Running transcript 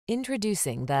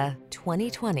Introducing the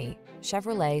 2020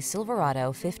 Chevrolet Silverado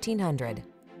 1500.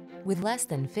 With less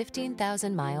than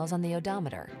 15,000 miles on the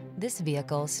odometer, this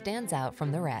vehicle stands out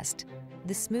from the rest.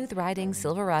 The smooth-riding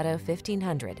Silverado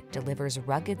 1500 delivers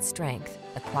rugged strength,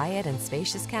 a quiet and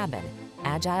spacious cabin,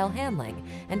 agile handling,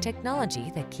 and technology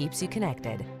that keeps you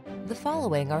connected. The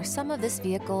following are some of this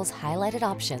vehicle's highlighted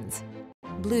options: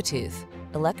 Bluetooth,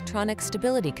 electronic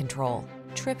stability control,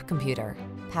 trip computer,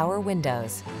 power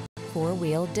windows,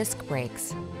 four-wheel disc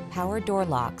brakes, power door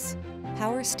locks,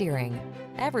 power steering.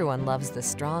 Everyone loves the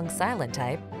strong, silent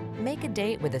type. Make a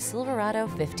date with a Silverado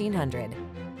 1500.